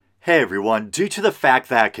Hey everyone, due to the fact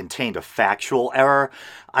that it contained a factual error,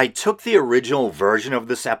 I took the original version of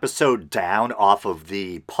this episode down off of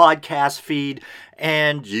the podcast feed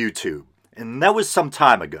and YouTube. And that was some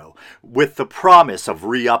time ago, with the promise of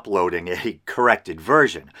re-uploading a corrected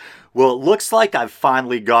version. Well, it looks like I've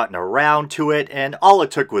finally gotten around to it, and all it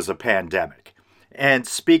took was a pandemic. And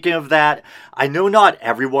speaking of that, I know not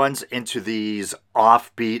everyone's into these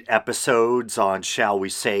offbeat episodes on, shall we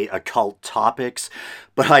say, occult topics,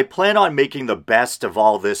 but I plan on making the best of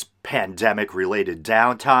all this pandemic-related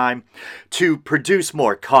downtime to produce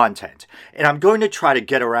more content. And I'm going to try to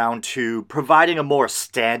get around to providing a more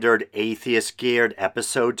standard atheist-geared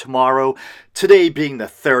episode tomorrow, today being the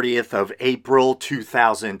 30th of April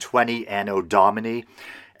 2020 Anno Domini.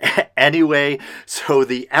 Anyway, so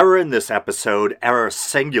the error in this episode, error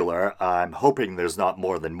singular, I'm hoping there's not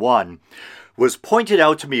more than one, was pointed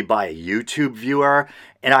out to me by a YouTube viewer,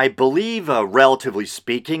 and I believe, relatively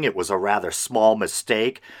speaking, it was a rather small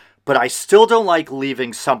mistake, but I still don't like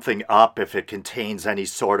leaving something up if it contains any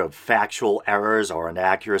sort of factual errors or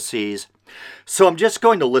inaccuracies. So I'm just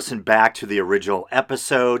going to listen back to the original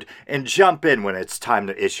episode and jump in when it's time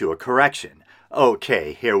to issue a correction.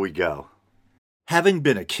 Okay, here we go. Having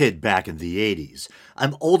been a kid back in the 80s,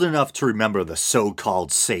 I'm old enough to remember the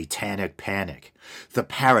so-called satanic panic. The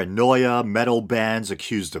paranoia, metal bands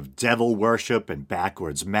accused of devil worship and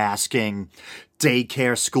backwards masking,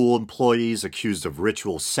 daycare school employees accused of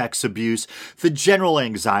ritual sex abuse, the general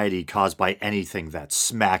anxiety caused by anything that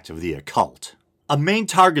smacked of the occult. A main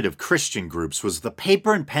target of Christian groups was the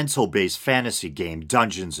paper and pencil-based fantasy game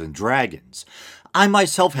Dungeons & Dragons. I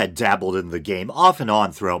myself had dabbled in the game off and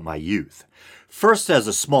on throughout my youth. First as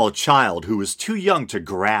a small child who was too young to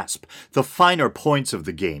grasp the finer points of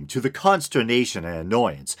the game to the consternation and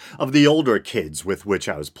annoyance of the older kids with which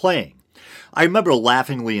I was playing. I remember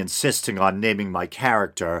laughingly insisting on naming my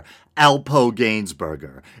character Alpo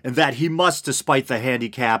Gainsberger, and that he must, despite the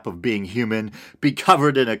handicap of being human, be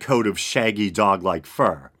covered in a coat of shaggy dog-like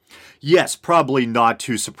fur. Yes, probably not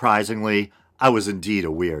too surprisingly, I was indeed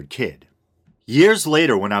a weird kid. Years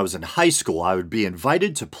later, when I was in high school, I would be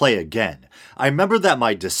invited to play again. I remember that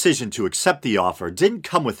my decision to accept the offer didn't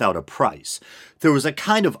come without a price. There was a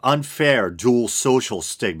kind of unfair dual social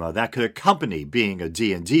stigma that could accompany being a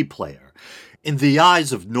D&D player. In the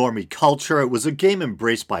eyes of normie culture, it was a game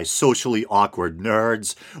embraced by socially awkward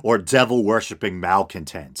nerds or devil-worshipping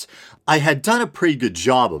malcontents. I had done a pretty good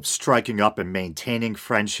job of striking up and maintaining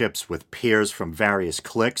friendships with peers from various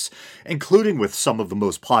cliques, including with some of the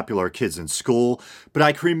most popular kids in school, but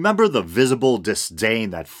I can remember the visible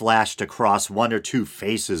disdain that flashed across one or two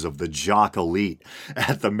faces of the jock elite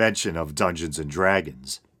at the mention of Dungeons &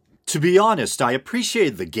 Dragons. To be honest, I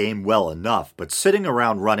appreciated the game well enough, but sitting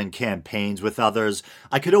around running campaigns with others,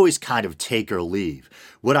 I could always kind of take or leave.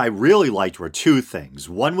 What I really liked were two things.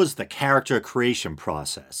 One was the character creation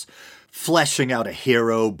process. Fleshing out a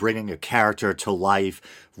hero, bringing a character to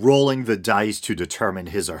life, rolling the dice to determine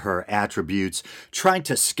his or her attributes, trying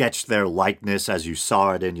to sketch their likeness as you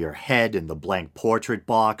saw it in your head in the blank portrait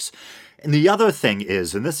box. And the other thing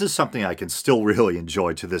is, and this is something I can still really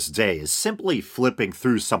enjoy to this day, is simply flipping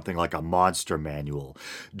through something like a monster manual,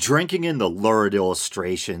 drinking in the lurid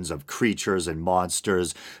illustrations of creatures and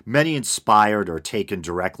monsters, many inspired or taken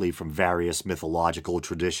directly from various mythological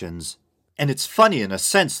traditions. And it's funny, in a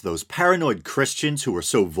sense, those paranoid Christians who were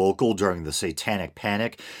so vocal during the Satanic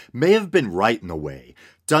Panic may have been right in a way.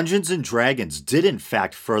 Dungeons & Dragons did in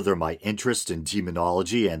fact further my interest in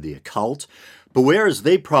demonology and the occult, but whereas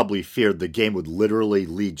they probably feared the game would literally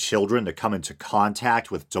lead children to come into contact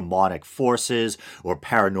with demonic forces or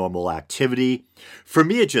paranormal activity, for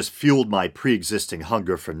me it just fueled my pre-existing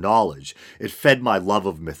hunger for knowledge. It fed my love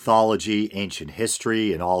of mythology, ancient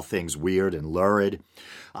history, and all things weird and lurid.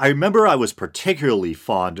 I remember I was particularly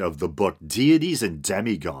fond of the book Deities and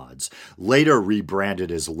Demigods, later rebranded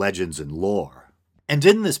as Legends and Lore. And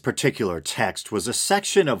in this particular text was a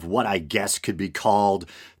section of what I guess could be called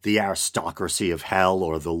the aristocracy of hell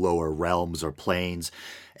or the lower realms or planes,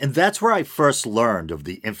 and that's where I first learned of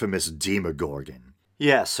the infamous Demogorgon.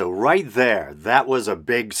 Yeah, so right there, that was a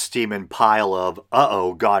big steaming pile of,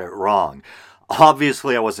 uh-oh, got it wrong.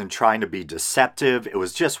 Obviously, I wasn't trying to be deceptive. It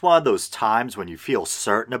was just one of those times when you feel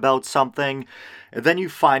certain about something, and then you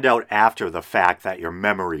find out after the fact that your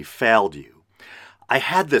memory failed you. I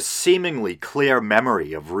had this seemingly clear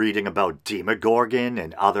memory of reading about Demogorgon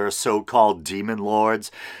and other so-called demon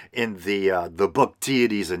lords in the book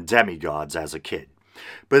Deities and Demigods as a kid.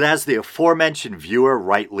 But as the aforementioned viewer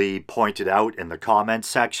rightly pointed out in the comments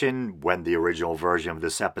section when the original version of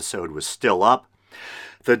this episode was still up,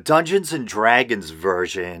 The Dungeons and Dragons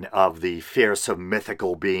version of the fearsome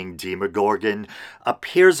mythical being Demogorgon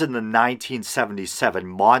appears in the 1977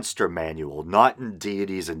 Monster Manual, not in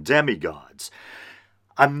Deities and Demigods.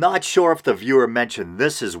 I'm not sure if the viewer mentioned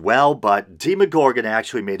this as well, but Demogorgon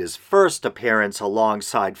actually made his first appearance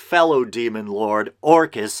alongside fellow demon lord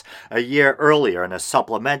Orcus a year earlier in a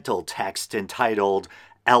supplemental text entitled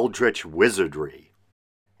Eldritch Wizardry.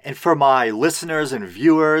 And for my listeners and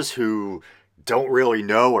viewers who don't really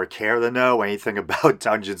know or care to know anything about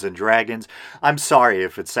Dungeons and Dragons, I'm sorry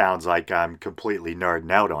if it sounds like I'm completely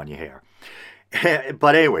nerding out on you here.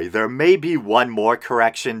 But anyway, there may be one more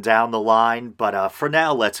correction down the line, but for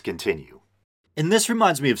now, let's continue. And this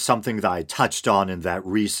reminds me of something that I touched on in that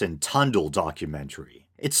recent Tundle documentary.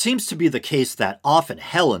 It seems to be the case that often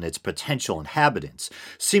hell and its potential inhabitants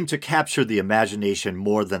seem to capture the imagination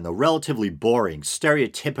more than the relatively boring,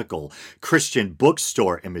 stereotypical Christian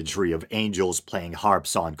bookstore imagery of angels playing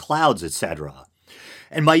harps on clouds, etc.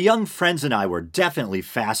 And my young friends and I were definitely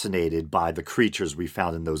fascinated by the creatures we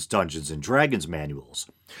found in those Dungeons and Dragons manuals,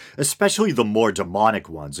 especially the more demonic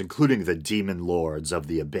ones, including the demon lords of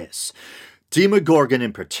the abyss. Demogorgon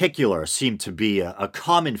in particular seemed to be a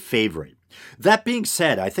common favorite. That being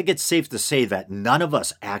said, I think it's safe to say that none of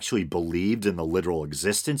us actually believed in the literal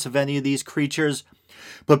existence of any of these creatures,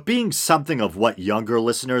 but being something of what younger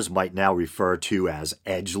listeners might now refer to as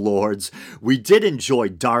edgelords, we did enjoy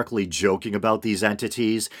darkly joking about these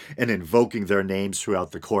entities and invoking their names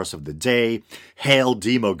throughout the course of the day, Hail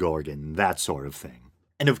Demogorgon, that sort of thing.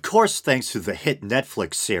 And of course, thanks to the hit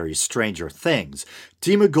Netflix series Stranger Things,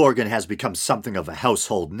 Demogorgon has become something of a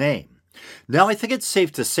household name. Now, I think it's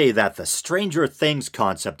safe to say that the Stranger Things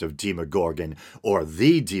concept of Demogorgon, or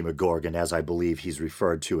the Demogorgon as I believe he's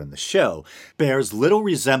referred to in the show, bears little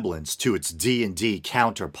resemblance to its D&D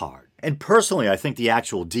counterpart. And personally, I think the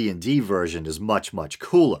actual D&D version is much, much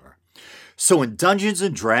cooler. So in Dungeons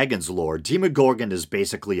 & Dragons lore, Demogorgon is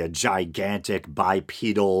basically a gigantic,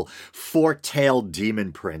 bipedal, fork-tailed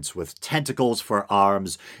demon prince with tentacles for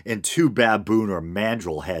arms and two baboon or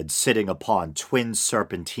mandrill heads sitting upon twin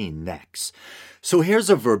serpentine necks. So here's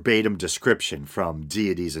a verbatim description from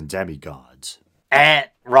Deities and Demigods.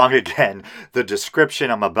 Wrong again. The description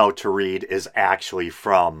I'm about to read is actually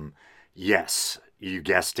from, yes, you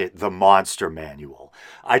guessed it, the Monster Manual.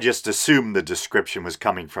 I just assumed the description was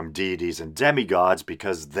coming from Deities and Demigods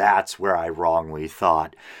because that's where I wrongly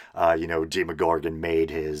thought, Demogorgon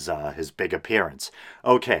made his big appearance.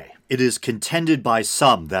 Okay. It is contended by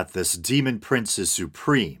some that this demon prince is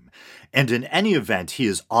supreme, and in any event he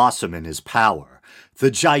is awesome in his power.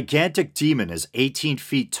 The gigantic demon is 18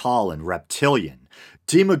 feet tall and reptilian.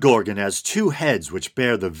 Demogorgon has two heads which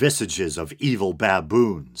bear the visages of evil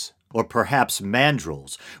baboons, or perhaps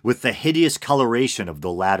mandrills, with the hideous coloration of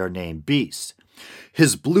the latter named beast.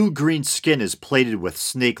 His blue-green skin is plated with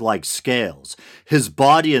snake-like scales. His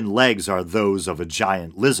body and legs are those of a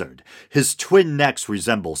giant lizard. His twin necks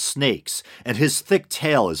resemble snakes, and his thick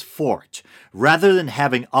tail is forked. Rather than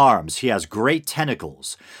having arms, he has great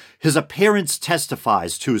tentacles. His appearance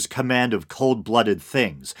testifies to his command of cold-blooded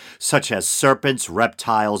things, such as serpents,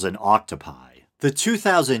 reptiles, and octopi. The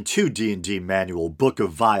 2002 D&D manual Book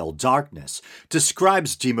of Vile Darkness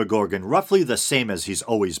describes Demogorgon roughly the same as he's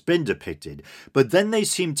always been depicted, but then they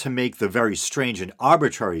seem to make the very strange and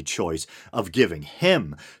arbitrary choice of giving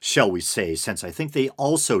him, shall we say, since I think they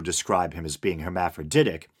also describe him as being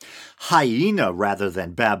hermaphroditic, hyena rather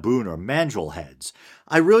than baboon or mandrill heads.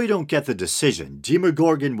 I really don't get the decision.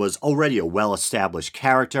 Demogorgon was already a well-established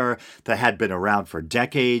character that had been around for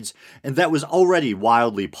decades, and that was already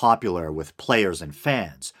wildly popular with players and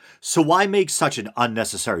fans. So why make such an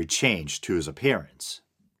unnecessary change to his appearance?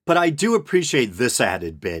 But I do appreciate this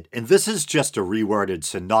added bit, and this is just a reworded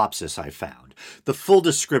synopsis I found. The full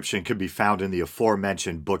description can be found in the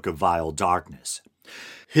aforementioned Book of Vile Darkness.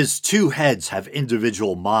 His two heads have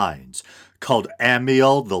individual minds, called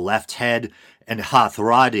Amiel, the left head, and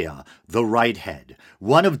Hathradia, the right head.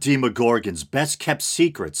 One of Demogorgon's best-kept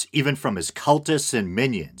secrets, even from his cultists and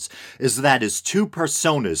minions, is that his two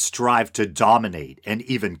personas strive to dominate and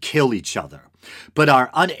even kill each other, but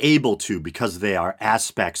are unable to because they are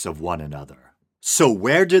aspects of one another. So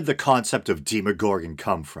where did the concept of Demogorgon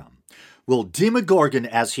come from? Well, Demogorgon,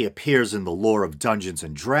 as he appears in the lore of Dungeons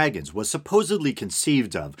 & Dragons, was supposedly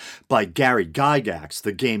conceived of by Gary Gygax,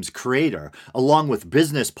 the game's creator, along with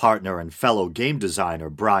business partner and fellow game designer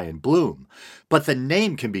Brian Bloom, but the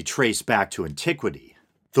name can be traced back to antiquity.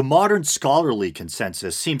 The modern scholarly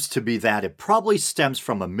consensus seems to be that it probably stems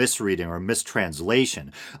from a misreading or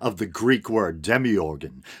mistranslation of the Greek word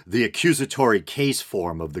demogorgon, the accusatory case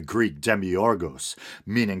form of the Greek demiurgos,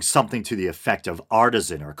 meaning something to the effect of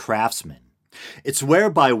artisan or craftsman. It's where,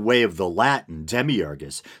 by way of the Latin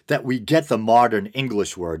demiurgus, that we get the modern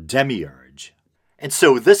English word demiurge. And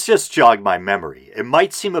so this just jogged my memory. It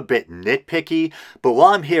might seem a bit nitpicky, but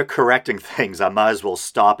while I'm here correcting things, I might as well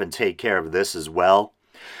stop and take care of this as well.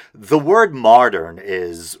 The word modern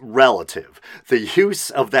is relative. The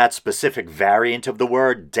use of that specific variant of the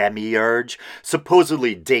word, demiurge,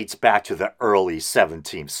 supposedly dates back to the early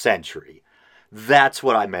 17th century. That's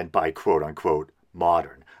what I meant by quote-unquote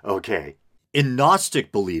modern. Okay. In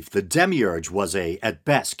Gnostic belief, the demiurge was a, at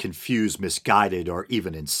best, confused, misguided, or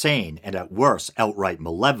even insane, and at worst, outright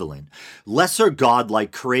malevolent, lesser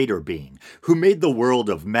godlike creator being, who made the world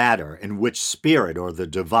of matter in which spirit or the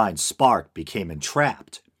divine spark became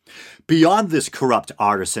entrapped. Beyond this corrupt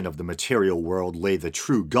artisan of the material world lay the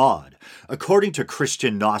true God. According to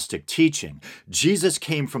Christian Gnostic teaching, Jesus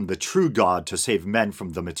came from the true God to save men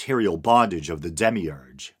from the material bondage of the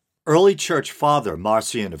demiurge. Early church father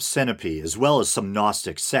Marcion of Sinope, as well as some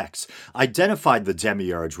Gnostic sects, identified the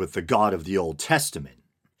demiurge with the God of the Old Testament.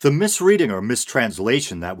 The misreading or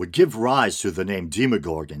mistranslation that would give rise to the name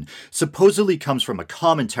Demogorgon supposedly comes from a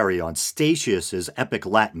commentary on Statius's epic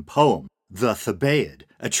Latin poem, the Thebaid,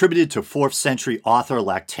 attributed to 4th century author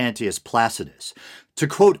Lactantius Placidus. To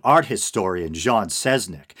quote art historian John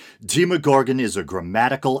Sesnick, Demogorgon is a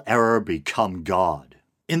grammatical error become God.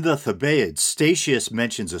 In the Thebaid, Statius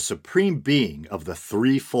mentions a supreme being of the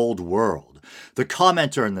threefold world. The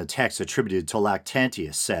commenter in the text attributed to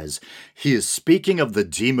Lactantius says, he is speaking of the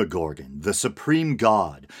Demogorgon, the supreme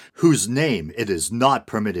god, whose name it is not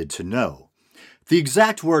permitted to know. The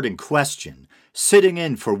exact word in question, sitting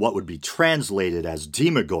in for what would be translated as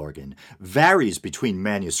Demogorgon, varies between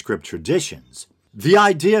manuscript traditions. The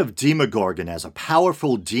idea of Demogorgon as a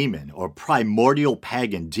powerful demon or primordial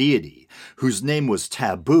pagan deity, whose name was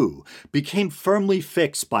taboo, became firmly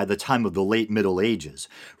fixed by the time of the late Middle Ages.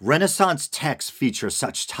 Renaissance texts feature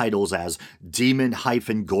such titles as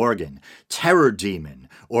Demon-Gorgon, Terror Demon,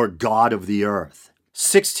 or God of the Earth.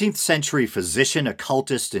 16th century physician,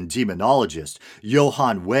 occultist, and demonologist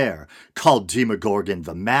Johann Wehr called Demogorgon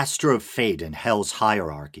the master of fate and hell's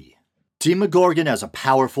hierarchy. Demogorgon as a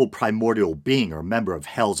powerful primordial being or member of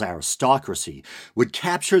Hell's aristocracy would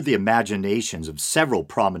capture the imaginations of several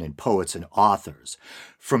prominent poets and authors,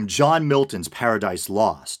 from John Milton's Paradise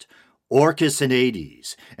Lost, Orcus and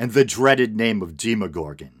Hades, and the dreaded name of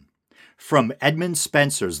Demogorgon, from Edmund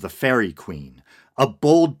Spenser's The Fairy Queen, a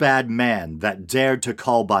bold bad man that dared to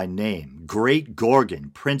call by name Great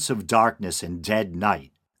Gorgon, Prince of Darkness and Dead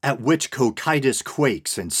Night, at which Cocytus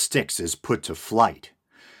quakes and Styx is put to flight.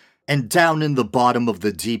 And down in the bottom of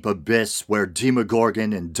the deep abyss, where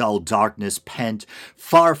Demogorgon in dull darkness pent,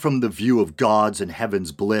 far from the view of gods and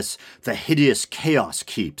heaven's bliss, the hideous chaos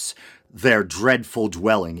keeps, their dreadful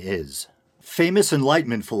dwelling is. Famous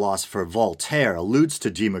Enlightenment philosopher Voltaire alludes to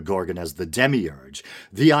Demogorgon as the demiurge,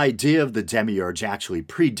 the idea of the demiurge actually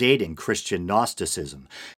predating Christian Gnosticism.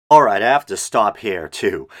 Alright, I have to stop here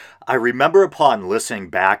too. I remember upon listening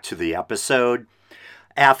back to the episode,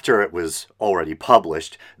 after it was already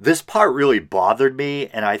published, this part really bothered me,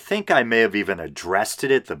 and I think I may have even addressed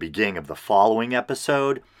it at the beginning of the following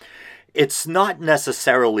episode. It's not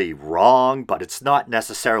necessarily wrong, but it's not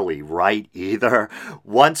necessarily right either.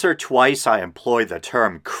 Once or twice I employ the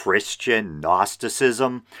term Christian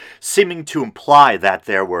Gnosticism, seeming to imply that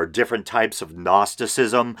there were different types of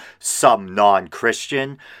Gnosticism, some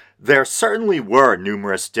non-Christian. There certainly were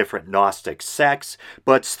numerous different Gnostic sects,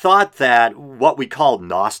 but it's thought that what we call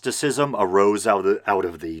Gnosticism arose out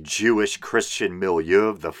of the Jewish Christian milieu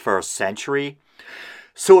of the 1st century.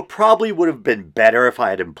 So it probably would have been better if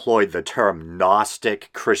I had employed the term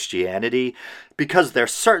Gnostic Christianity, because there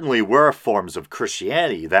certainly were forms of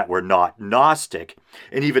Christianity that were not Gnostic,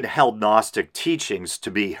 and even held Gnostic teachings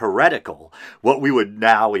to be heretical, what we would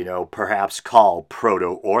now, perhaps call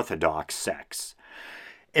proto-Orthodox sects.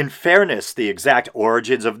 In fairness, the exact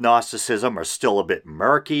origins of Gnosticism are still a bit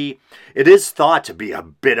murky. It is thought to be a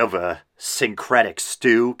bit of a syncretic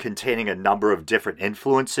stew containing a number of different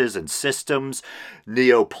influences and systems,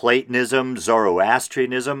 Neoplatonism,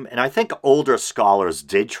 Zoroastrianism, and I think older scholars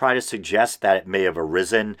did try to suggest that it may have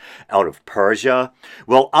arisen out of Persia,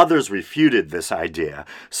 while others refuted this idea.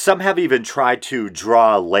 Some have even tried to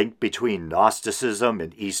draw a link between Gnosticism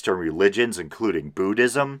and Eastern religions, including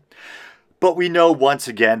Buddhism. But we know once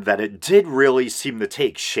again that it did really seem to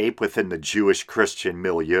take shape within the Jewish Christian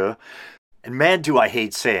milieu. And man, do I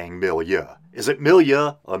hate saying milieu. Is it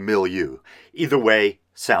milia or milieu? Either way,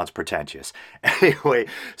 sounds pretentious. Anyway,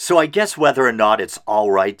 so I guess whether or not it's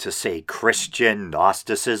alright to say Christian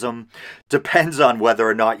Gnosticism depends on whether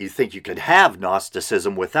or not you think you could have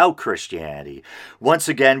Gnosticism without Christianity. Once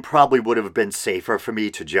again, probably would have been safer for me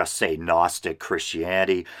to just say Gnostic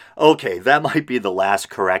Christianity. Okay, that might be the last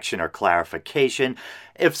correction or clarification.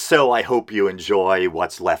 If so, I hope you enjoy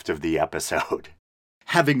what's left of the episode.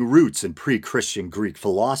 Having roots in pre-Christian Greek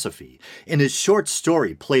philosophy, in his short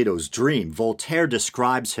story Plato's Dream, Voltaire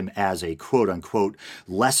describes him as a quote-unquote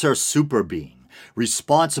lesser superbeing,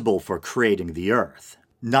 responsible for creating the earth.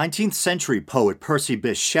 19th century poet Percy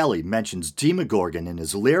Bysshe Shelley mentions Demogorgon in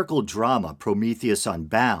his lyrical drama Prometheus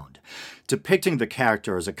Unbound, depicting the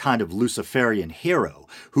character as a kind of Luciferian hero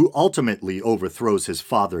who ultimately overthrows his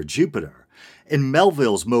father Jupiter. In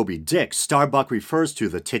Melville's Moby Dick, Starbuck refers to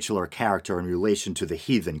the titular character in relation to the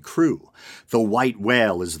heathen crew. The white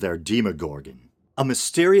whale is their Demogorgon. A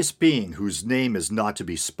mysterious being whose name is not to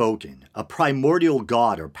be spoken, a primordial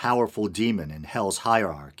god or powerful demon in Hell's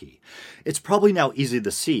hierarchy. It's probably now easy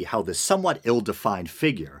to see how this somewhat ill-defined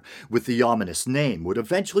figure, with the ominous name, would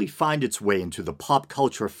eventually find its way into the pop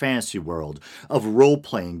culture fantasy world of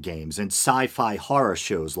role-playing games and sci-fi horror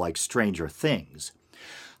shows like Stranger Things.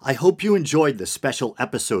 I hope you enjoyed this special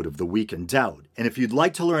episode of The Week in Doubt, and if you'd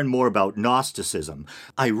like to learn more about Gnosticism,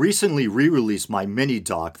 I recently re-released my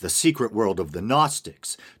mini-doc, The Secret World of the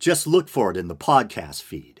Gnostics. Just look for it in the podcast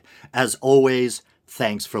feed. As always,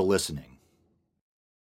 thanks for listening.